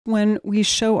When we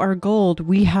show our gold,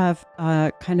 we have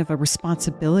kind of a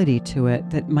responsibility to it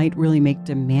that might really make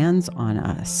demands on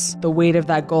us. The weight of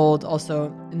that gold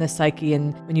also in the psyche,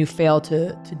 and when you fail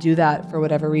to do that for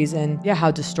whatever reason,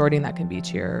 how distorting that can be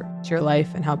to your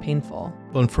life and how painful.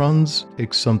 Well, and Franz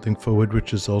takes something forward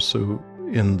which is also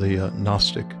in the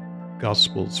Gnostic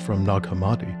Gospels from Nag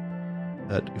Hammadi,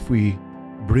 that if we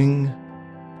bring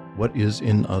what is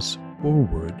in us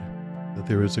forward, that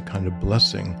there is a kind of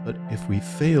blessing. But if we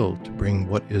fail to bring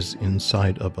what is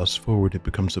inside of us forward, it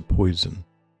becomes a poison.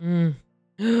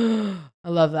 I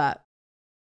love that.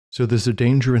 So there's a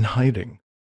danger in hiding,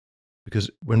 because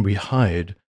when we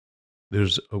hide,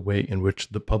 there's a way in which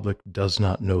the public does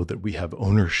not know that we have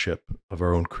ownership of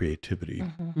our own creativity.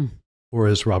 Mm-hmm. Or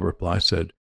as Robert Bly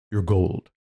said, your gold,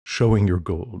 showing your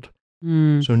gold.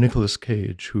 Mm. So Nicolas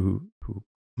Cage, who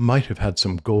might have had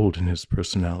some gold in his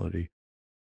personality,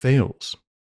 fails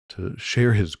to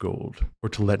share his gold or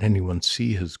to let anyone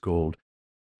see his gold,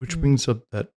 which brings up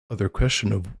that other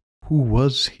question of who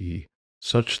was he,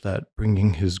 such that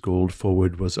bringing his gold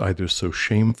forward was either so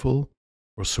shameful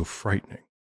or so frightening.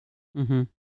 Mm-hmm.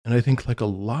 And I think, like a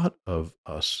lot of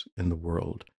us in the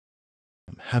world,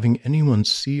 having anyone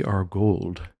see our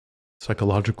gold,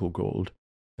 psychological gold,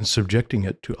 and subjecting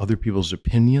it to other people's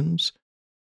opinions,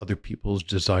 other people's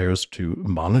desires to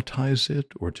monetize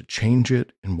it or to change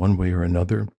it in one way or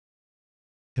another,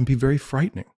 can be very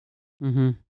frightening.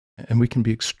 Mm-hmm. And we can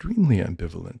be extremely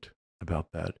ambivalent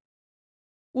about that.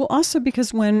 Well, also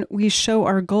because when we show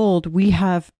our gold, we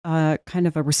have kind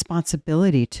of a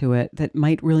responsibility to it that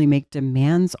might really make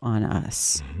demands on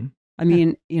us. Mm-hmm. I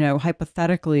mean,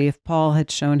 hypothetically, if Paul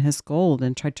had shown his gold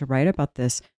and tried to write about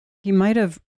this, he might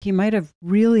have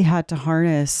really had to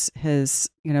harness his,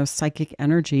 psychic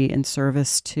energy in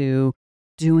service to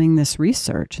doing this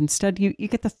research. Instead, you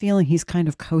get the feeling he's kind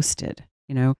of coasted.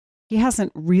 He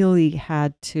hasn't really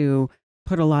had to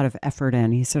put a lot of effort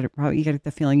in. He sort of probably, you get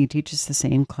the feeling he teaches the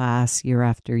same class year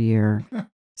after year.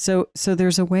 So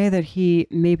there's a way that he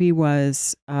maybe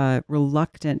was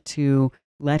reluctant to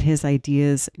let his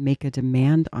ideas make a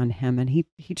demand on him, and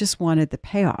he just wanted the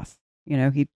payoff.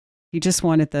 He just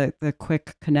wanted the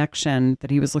quick connection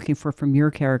that he was looking for from your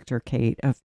character, Kate,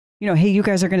 of, hey, you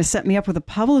guys are going to set me up with a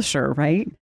publisher, right?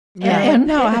 Yeah. And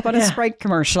no, how about a Sprite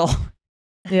commercial?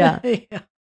 Yeah.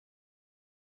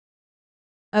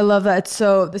 I love that.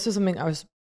 So this was something I was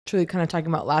truly kind of talking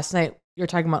about last night. You're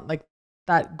talking about like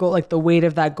that gold, like the weight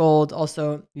of that gold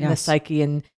also in the psyche,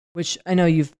 and which I know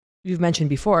you've mentioned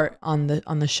before on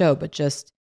the show, but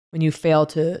just when you fail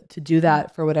to do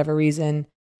that for whatever reason,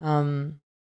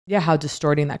 how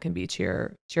distorting that can be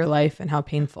to your life and how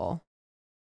painful.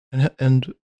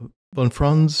 And von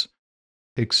Franz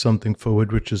takes something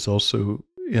forward which is also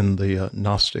in the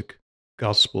Gnostic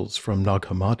Gospels from Nag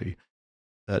Hammadi,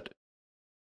 that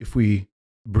if we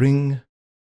bring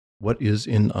what is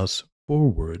in us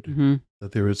forward, Mm-hmm.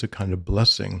 that there is a kind of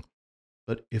blessing.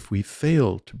 But if we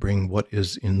fail to bring what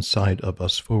is inside of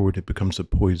us forward, it becomes a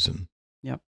poison.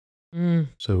 Yep.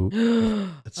 So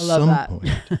at I love some that.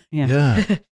 point,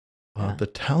 the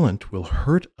talent will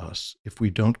hurt us if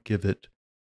we don't give it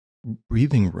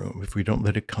breathing room, if we don't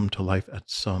let it come to life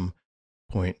at some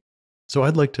point. So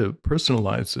I'd like to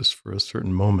personalize this for a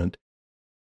certain moment.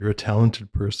 You're a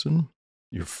talented person.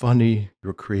 You're funny,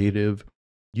 you're creative.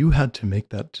 You had to make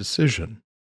that decision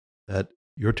that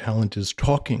your talent is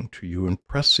talking to you and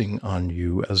pressing on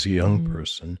you as a young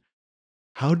person.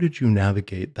 How did you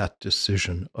navigate that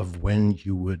decision of when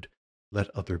you would let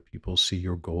other people see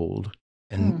your gold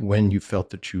and when you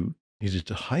felt that you needed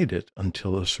to hide it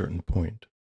until a certain point?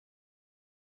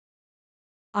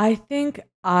 I think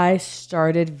I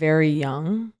started very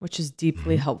young, which is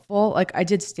deeply helpful. Like I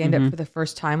did stand up for the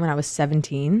first time when I was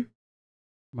 17.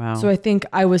 Wow. So I think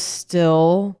I was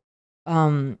still,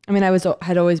 I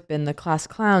had always been the class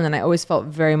clown, and I always felt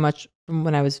very much from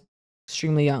when I was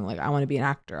extremely young, like I want to be an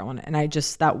actor.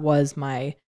 That was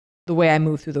the way I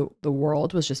moved through the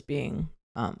world, was just being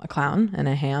a clown and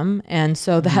a ham. And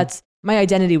so that's, my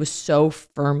identity was so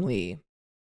firmly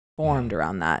formed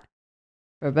around that,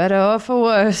 for better or for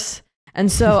worse.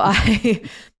 And so I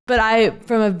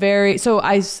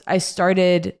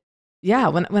started,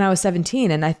 when I was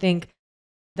 17, and I think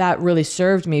that really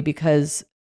served me, because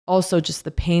also just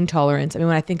the pain tolerance. I mean,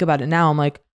 when I think about it now, I'm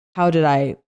like, how did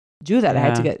I do that? I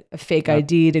had to get a fake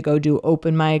ID to go do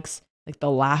open mics, like the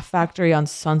Laugh Factory on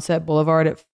Sunset Boulevard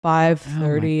at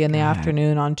 5:30 in the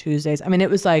afternoon on Tuesdays. I mean, it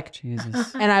was like,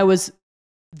 Jesus. and I was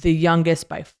the youngest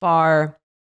by far.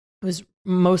 It was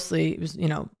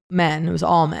men. It was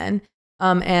all men.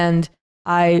 And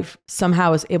I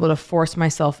somehow was able to force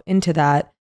myself into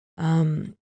that.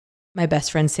 my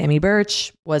best friend, Sammy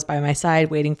Birch, was by my side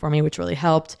waiting for me, which really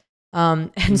helped.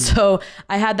 And so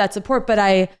I had that support, but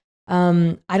I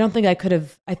don't think I could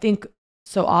have, I think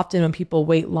so often when people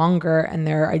wait longer and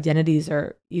their identities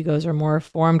or egos are more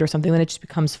formed or something, then it just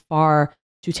becomes far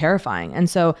too terrifying. And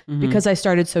so because I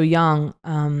started so young,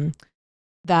 you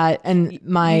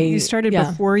started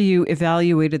before you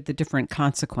evaluated the different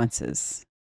consequences.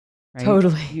 Right?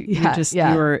 Totally.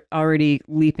 You were already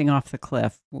leaping off the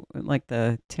cliff, like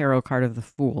the tarot card of the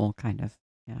Fool, kind of.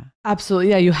 Yeah.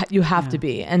 Absolutely. Yeah. You have to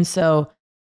be. And so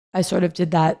I sort of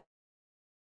did that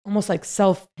almost like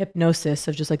self-hypnosis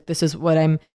of just like, this is what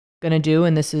I'm going to do.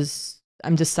 And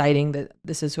I'm deciding that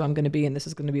this is who I'm going to be. And this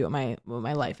is going to be what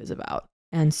my life is about.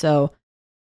 And so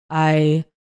I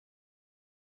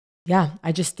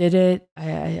just did it.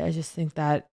 I just think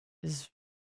that is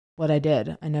what I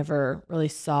did. I never really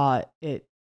saw it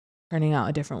turning out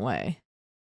a different way.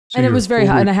 So and it was very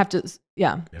hard. And I have to,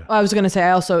 Well, I was going to say,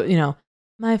 I also,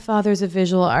 my father's a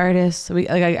visual artist. So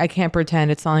I can't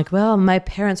pretend. It's not like, well, my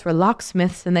parents were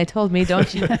locksmiths and they told me,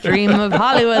 don't you dream of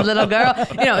Hollywood, little girl.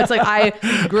 It's like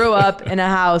I grew up in a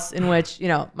house in which,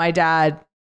 my dad,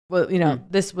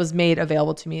 this was made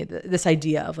available to me. This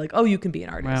idea of like, oh, you can be an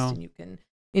artist and you can,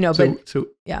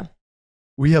 yeah.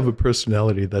 We have a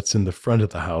personality that's in the front of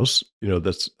the house,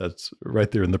 that's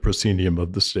right there in the proscenium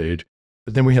of the stage.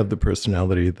 But then we have the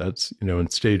personality that's, in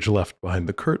stage left behind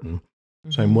the curtain.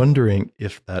 So I'm wondering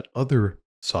if that other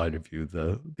side of you,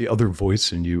 the other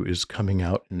voice in you, is coming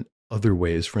out in other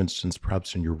ways, for instance,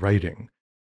 perhaps in your writing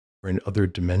or in other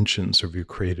dimensions of your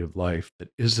creative life that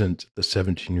isn't the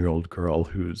 17-year-old girl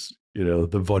who's, the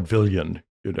vaudevillian,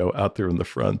 out there in the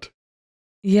front.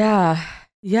 Yeah.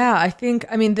 Yeah. I think,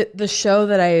 the show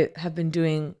that I have been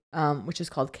doing, which is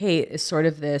called Kate, is sort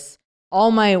of this, all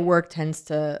my work tends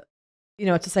to,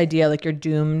 it's this idea like you're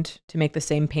doomed to make the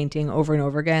same painting over and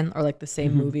over again, or like the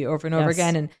same movie over and over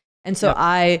again. And so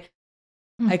I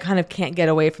kind of can't get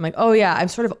away from like, oh yeah, I'm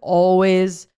sort of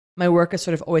always, my work is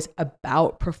sort of always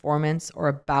about performance or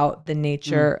about the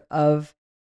nature of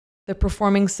the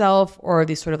performing self, or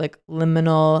these sort of like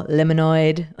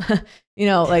liminoid,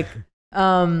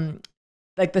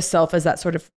 like the self as that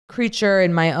sort of creature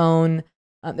in my own,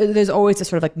 there's always this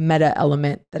sort of like meta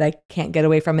element that I can't get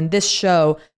away from. And this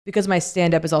show, because my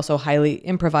stand-up is also highly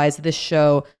improvised, this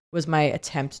show was my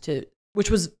attempt to,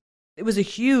 it was a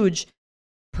huge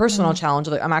personal challenge.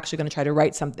 Like, I'm actually going to try to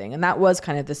write something. And that was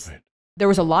kind of this, there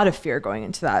was a lot of fear going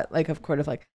into that. Like, of course,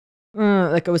 like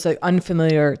it was like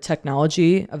unfamiliar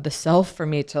technology of the self for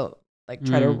me to like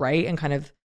try to write and kind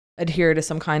of adhere to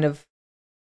some kind of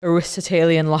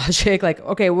Aristotelian logic. Like,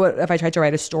 okay, what if I tried to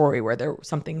write a story where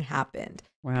something happened?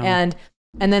 Wow. And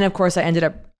then of course I ended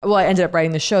up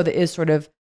writing the show that is sort of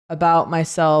about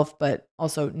myself, but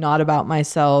also not about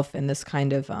myself. And this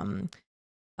kind of,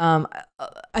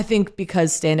 I think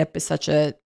because stand-up is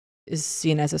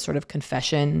seen as a sort of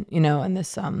confession, and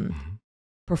this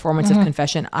performance of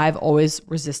confession, I've always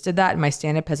resisted that. And my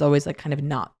stand-up has always like kind of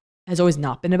not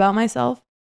been about myself.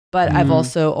 But I've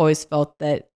also always felt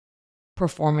that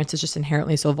performance is just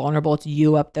inherently so vulnerable. It's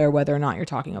you up there, whether or not you're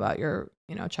talking about your,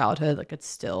 childhood. Like, it's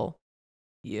still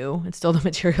you. It's still the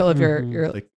material of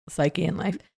your like, psyche and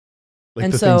life. Like,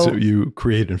 and the things that you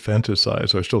create and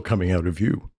fantasize are still coming out of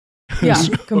you. Yeah,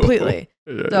 completely.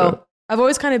 So I've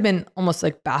always kind of been almost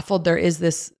like baffled. There's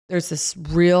this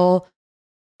real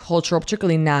cultural,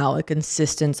 particularly now, like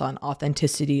insistence on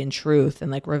authenticity and truth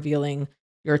and like revealing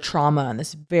your trauma in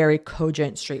this very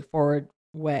cogent, straightforward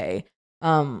way.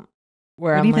 Where but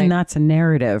I'm even like, that's a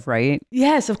narrative, right?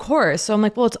 Yes, of course. So I'm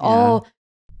like, well, it's all,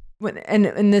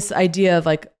 and this idea of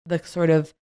like the sort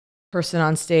of person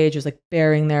on stage is like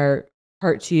bearing their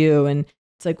heart to you, and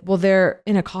it's like, well, they're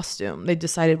in a costume. They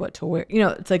decided what to wear.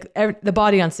 It's like the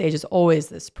body on stage is always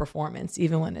this performance,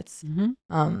 even when it's,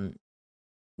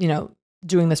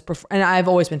 doing this. And I've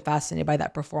always been fascinated by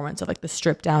that performance of like the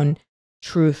stripped down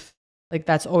truth. Like,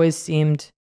 that's always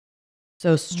seemed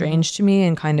so strange to me,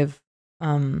 and kind of,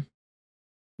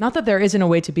 not that there isn't a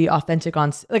way to be authentic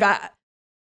on, like,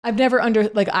 I've never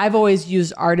I've always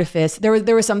used artifice.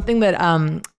 There was something that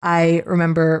I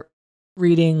remember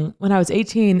reading when I was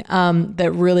 18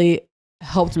 that really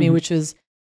helped me, which was,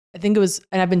 I think it was,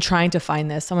 and I've been trying to find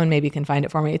this. Someone maybe can find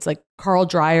it for me. It's like Carl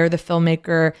Dreyer, the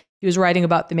filmmaker. He was writing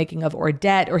about the making of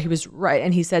Ordette, or he was right,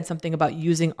 and he said something about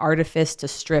using artifice to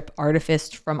strip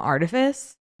artifice from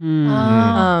artifice.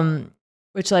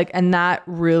 Which like, and that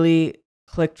really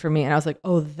clicked for me. And I was like,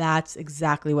 oh, that's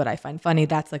exactly what I find funny.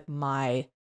 That's like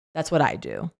that's what I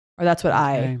do, or that's what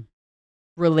I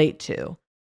relate to.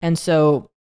 And so,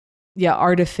 yeah,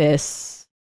 artifice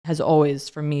has always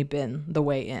for me been the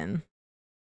way in.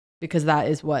 because that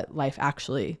is what life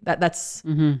actually, that's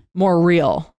Mm-hmm. more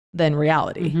real than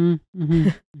reality Mm-hmm.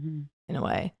 Mm-hmm. in a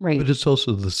way. Right. But it's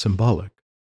also the symbolic,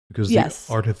 because Yes.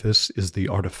 the artifice is the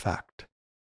artifact.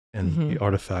 And Mhm. the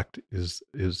artifact is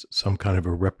some kind of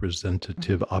a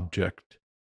representative object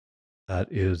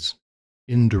that is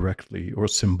indirectly or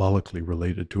symbolically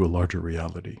related to a larger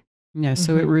reality. Yeah.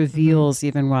 So it Mhm. reveals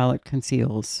even while it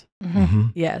conceals.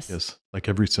 Mhm. Yes. Yes, like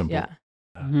every symbol. Yeah.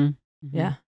 Mm-hmm. Mm-hmm.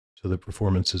 Yeah. So the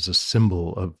performance is a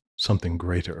symbol of something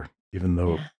greater, even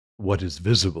though Yeah. what is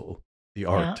visible, the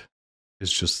art,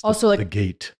 is just Also, like- the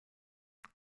gate.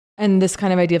 And this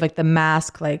kind of idea of like the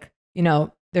mask, like, you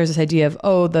know, there's this idea of,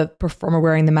 oh, the performer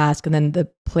wearing the mask, and then the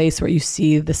place where you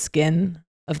see the skin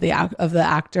of the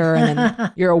actor, and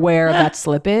then you're aware of that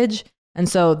slippage. And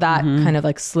so that Mhm. kind of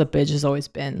like slippage has always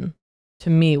been, to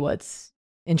me, what's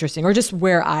interesting, or just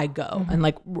where I go and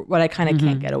like what I kind of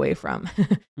can't Mhm. get away from.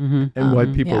 Mm-hmm. And why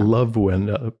people yeah. love when,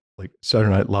 like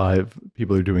Saturday Night Live,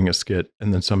 people are doing a skit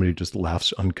and then somebody just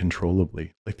laughs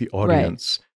uncontrollably. Like the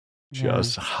audience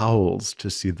just howls to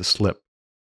see the slip.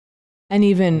 And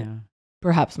even Yeah.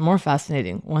 perhaps more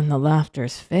fascinating, when the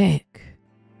laughter's fake.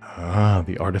 Ah,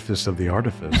 the artifice of the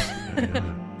artifice. Yeah,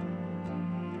 yeah.